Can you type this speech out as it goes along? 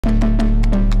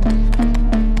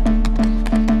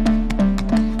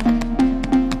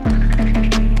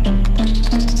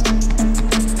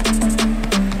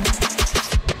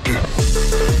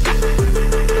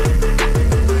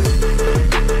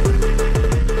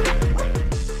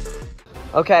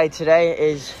Okay,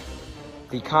 today is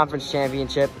the conference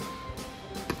championship.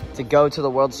 To go to the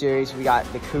World Series, we got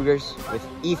the Cougars with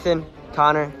Ethan,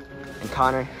 Connor, and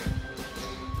Connor.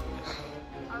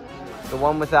 The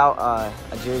one without a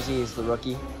jersey is the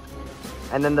rookie.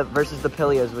 And then versus the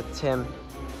Pillioes with Tim,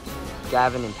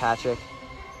 Gavin, and Patrick.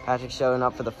 Patrick showing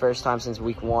up for the first time since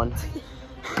week 1.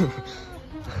 All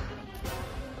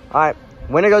right,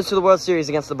 winner goes to the World Series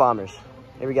against the Bombers.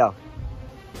 Here we go.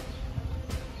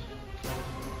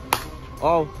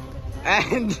 Oh,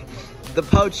 and the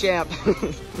champ.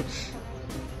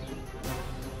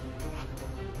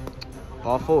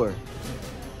 Ball 4.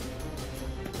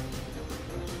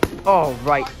 Oh,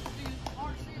 right.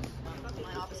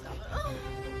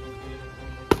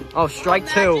 Oh, strike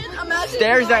 2.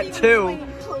 Stares at 2.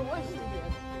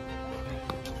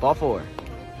 Ball 4.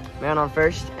 Man on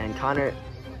first, and Connor,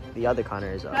 the other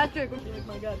Connor, is up. Patrick,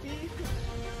 my God.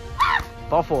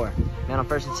 Ball 4. Man on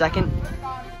first and second.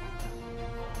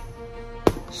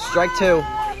 Strike 2.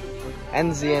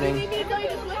 Ends the inning.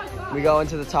 We go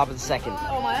into the top of the second.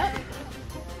 Oh, am I up?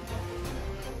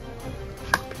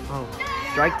 Oh,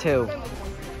 strike 2.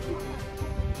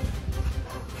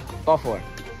 Ball 4.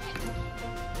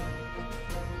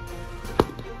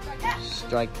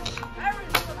 Strike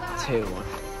 2.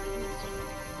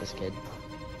 This kid.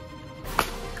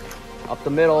 Up the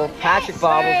middle. Patrick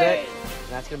bobbles it.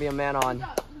 That's going to be a man on.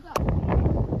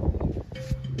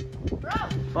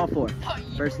 Ball 4.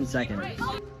 First and second.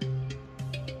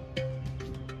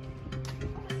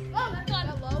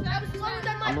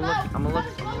 I'm gonna look.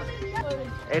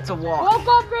 It's a walk. Woke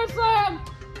up, Griffin!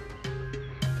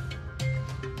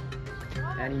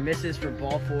 And he misses for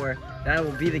ball 4. That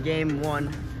will be the game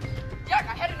 1. Yeah, I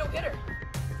had a no-hitter.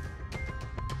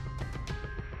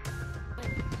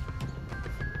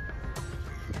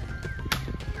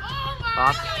 Oh my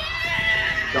Off.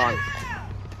 God! Gone.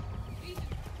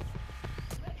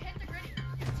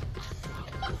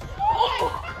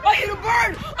 Oh, I hit a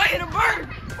bird! I hit a bird!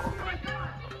 Oh my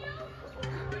God!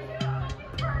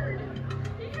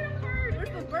 Where's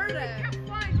the bird at? I can't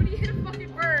find. When you hit a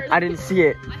fucking bird. I didn't see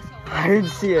it. I didn't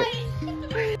see it.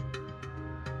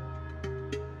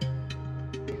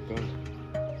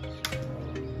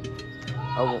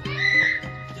 Oh.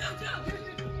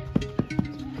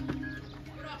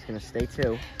 It's gonna stay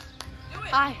 2.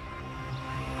 Hi.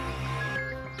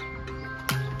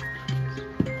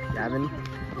 Gavin.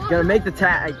 He's gonna make the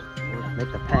tag.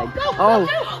 Make the peg. Oh,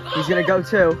 he's gonna go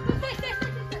 2.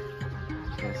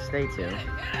 He's gonna stay 2.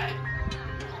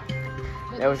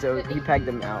 That was he pegged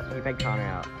him out. He pegged Connor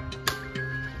out.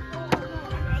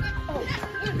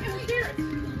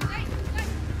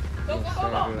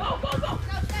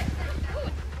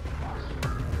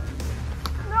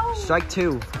 Strike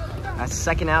 2. That's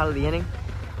second out of the inning.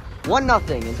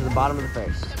 1-0 into the bottom of the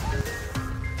first.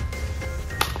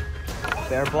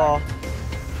 Fair ball.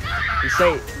 He's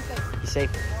safe. He's safe.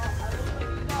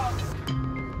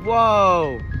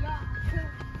 Whoa.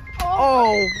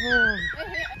 Oh.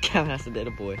 Kevin has to date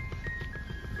a boy.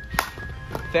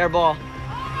 Fair ball.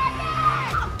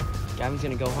 Gavin's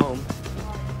gonna go home.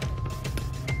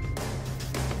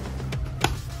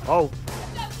 Oh.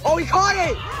 Oh, he caught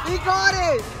it! He caught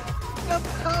it! The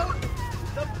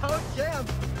champ.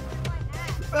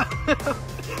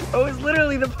 It was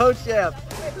literally the champ.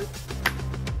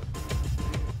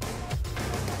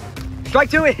 Strike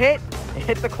 2, it hit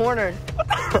the corner.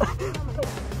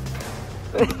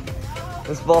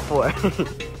 It's ball 4.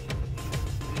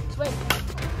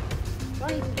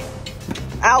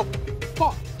 Out.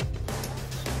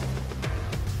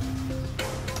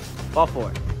 Ball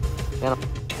 4.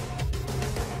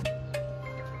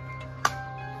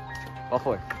 Ball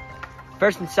 4.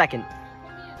 First and second.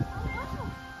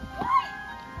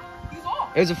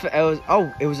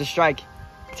 It was a strike.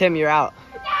 Tim, you're out.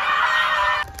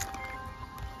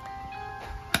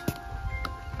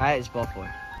 Alright, it's ball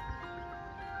 4.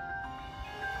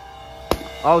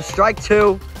 Oh, strike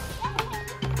 2.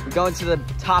 We're going to the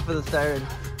top of the third.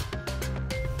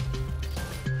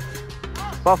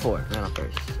 Ball 4. Man on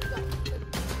first.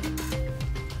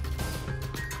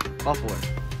 Ball 4.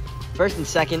 First and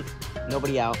second.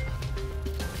 Nobody out.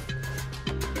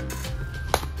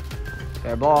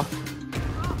 Fair ball.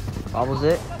 Bobbles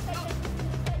it.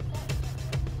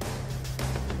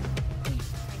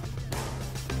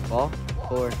 Ball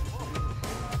 4.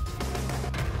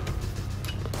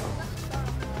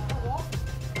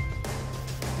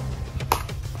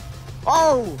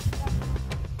 Oh!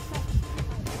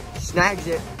 Snags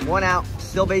it. 1 out.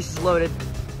 Still bases loaded.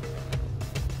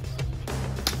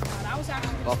 That was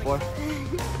actually Ball 4.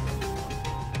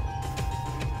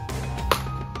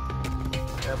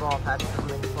 Fair ball. Patrick doesn't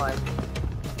make the play.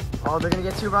 Oh, they're gonna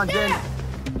get 2 runs in. Yeah,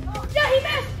 he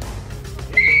missed!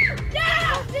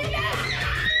 Yeah! He missed!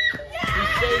 He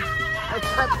saved a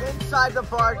touch inside the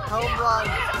park. Home run.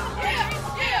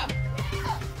 Yeah!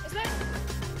 Is that...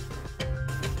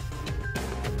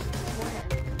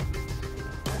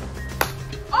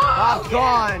 Oh,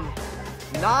 gone.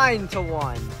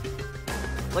 9-1.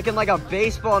 Looking like a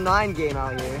baseball 9 game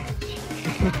out here.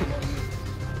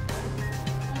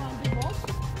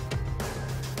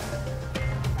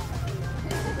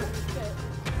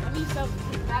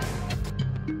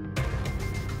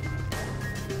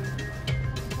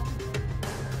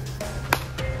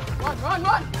 Run!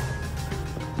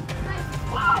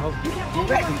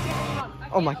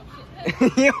 Oh my.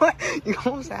 You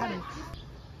almost had it.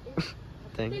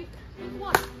 Thing.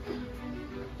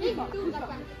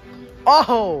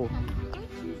 Oh!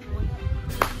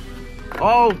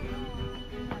 Oh!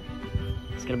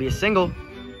 It's gonna be a single.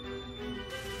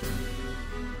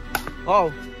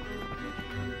 Oh!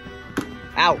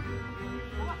 Out!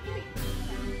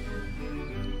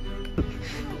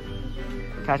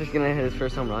 Patrick's gonna hit his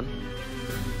first home run.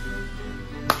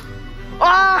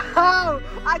 Oh!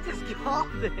 I just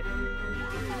called it!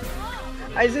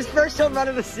 It's his first home run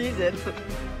of the season.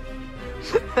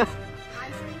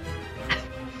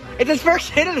 It's his first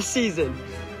hit of the season.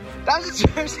 That was his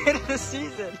first hit of the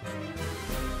season.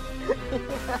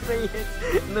 That's how many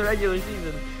hits in the regular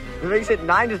season. It makes it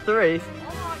 9-3.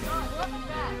 Oh my God, look at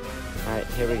that. All right,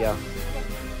 here we go.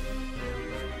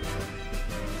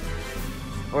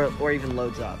 Or even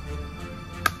loads up.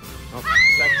 Oh,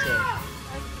 that's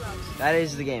it. That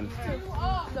is the game.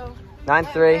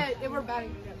 9-3. We're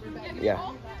batting.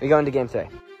 Yeah, we go into game 3. All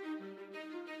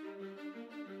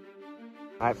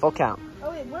right, full count.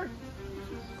 Oh, it worked.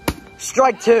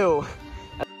 Strike 2.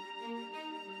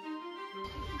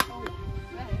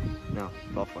 No,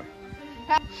 ball 4.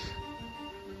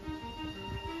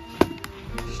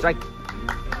 Strike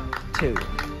 2.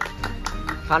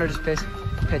 Connor just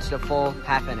pitched a full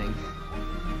half inning.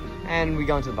 And we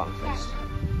go into the bottom first.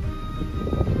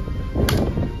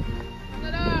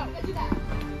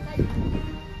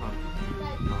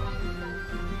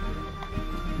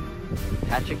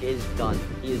 Patrick is done.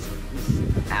 He's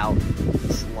out.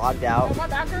 He's logged out. My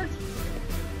back hurts.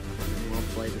 He won't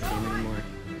play this game anymore.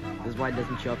 This is why he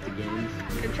doesn't show up to games.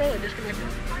 Controller disconnected.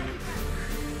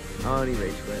 Oh, he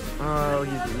rage quit. Oh,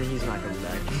 he's not coming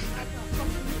back.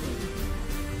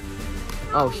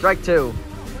 Oh, strike 2.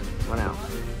 1 out.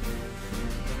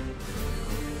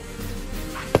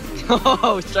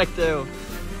 Oh, strike 2.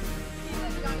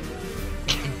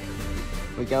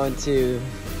 We go into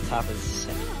the top of the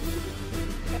second.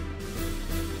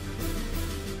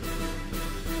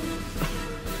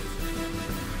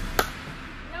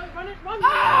 Run!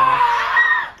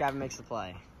 Gavin makes the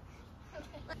play.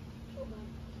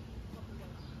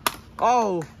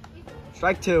 Oh,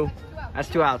 strike 2. That's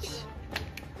 2 outs.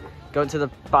 Go to the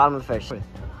bottom of the fish.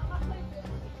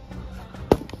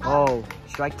 Oh,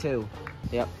 strike 2.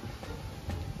 Yep.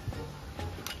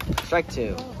 Strike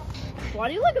 2. Why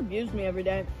do you like abuse me every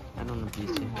day? I don't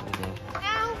abuse you every day.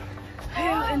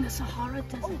 Ow! In the Sahara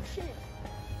Desert. Oh shit.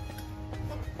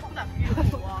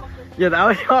 Yeah, that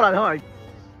was hold on.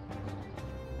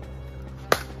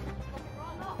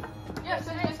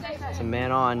 It's a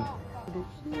man on.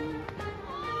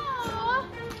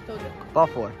 Ball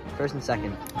 4, first and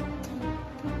second.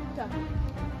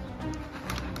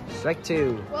 Strike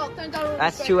 2.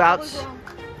 That's 2 outs.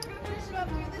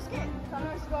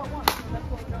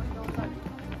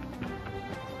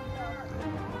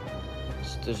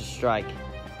 There's a strike.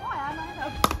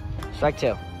 Strike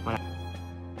 2. 1 out.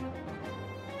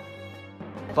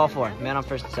 Ball 4, man on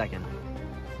first and second.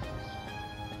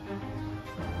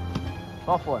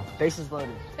 Ball 4, bases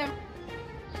loaded.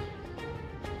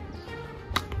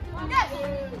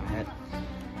 Right.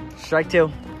 Strike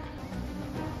 2.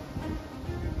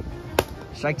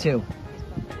 Strike 2.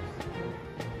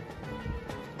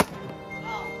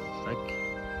 Strike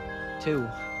 2.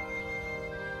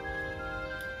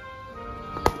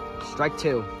 Strike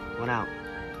 2. 1 out.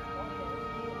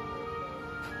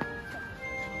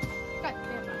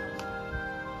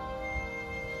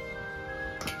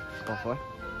 Ball 4.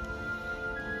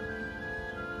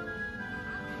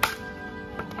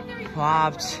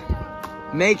 Popped.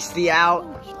 Makes the out.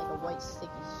 Like a white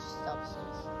sticky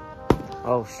substance.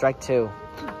 Oh, strike 2.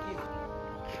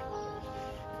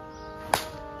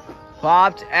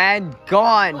 Popped and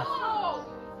gone.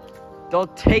 They'll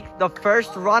take the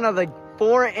first run of the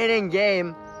 4-inning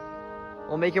game.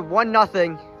 We'll make it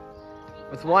 1-0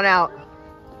 with 1 out.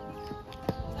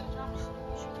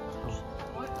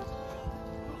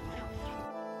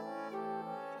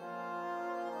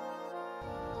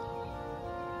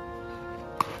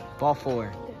 Ball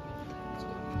 4.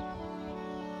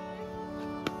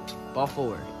 Ball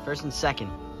 4. First and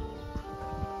second.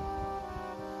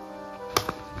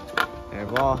 Air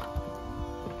ball.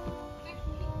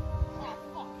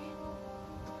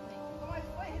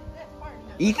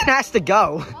 Ethan has to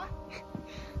go.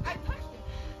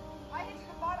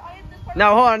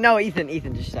 No, hold on. No, Ethan,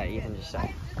 just say.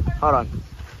 Hold on.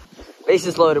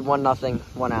 Bases loaded, 1-0,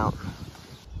 1 out.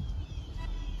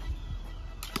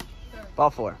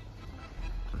 Ball 4.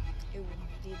 It would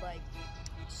be like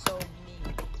so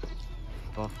mean.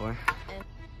 Ball 4.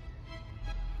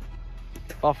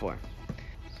 Ball 4.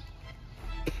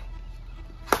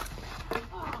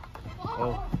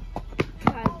 Oh.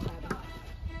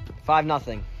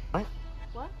 5-0. What?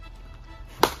 What?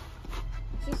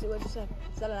 Sissy, what'd you say?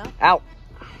 Is that an out? Out.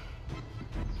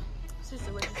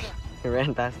 Sissy, what'd you say? He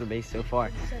ran past the base so far.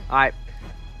 What'd you say? All right.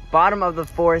 Bottom of the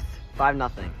 4th, 5-0.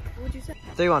 What'd you say?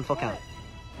 3-1, full count.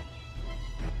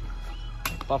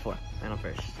 Ball 4, man on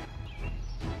first.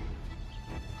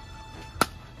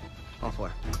 Ball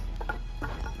 4.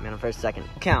 Man on first, second.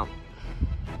 Count.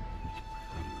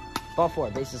 Ball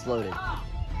 4, bases loaded.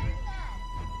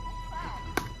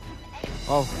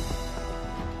 Oh.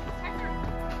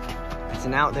 It's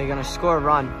an out. They're going to score a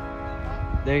run.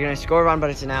 But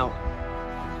it's an out.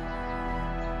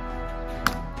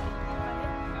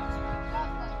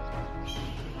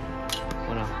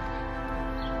 Oh no.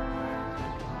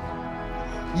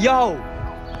 Yo!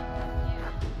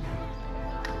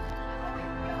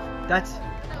 That's...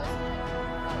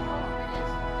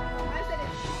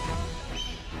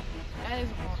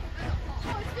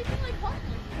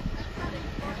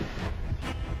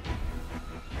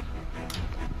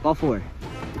 Ball 4.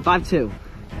 5-2.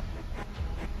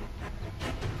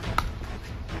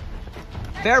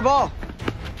 Fair ball.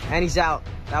 And he's out.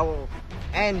 That will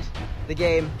end the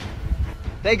game.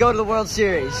 They go to the World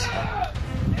Series. Moving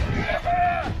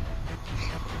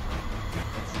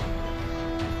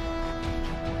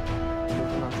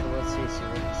on to the World Series.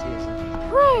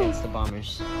 It's the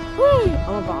Bombers.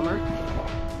 I'm a bomber.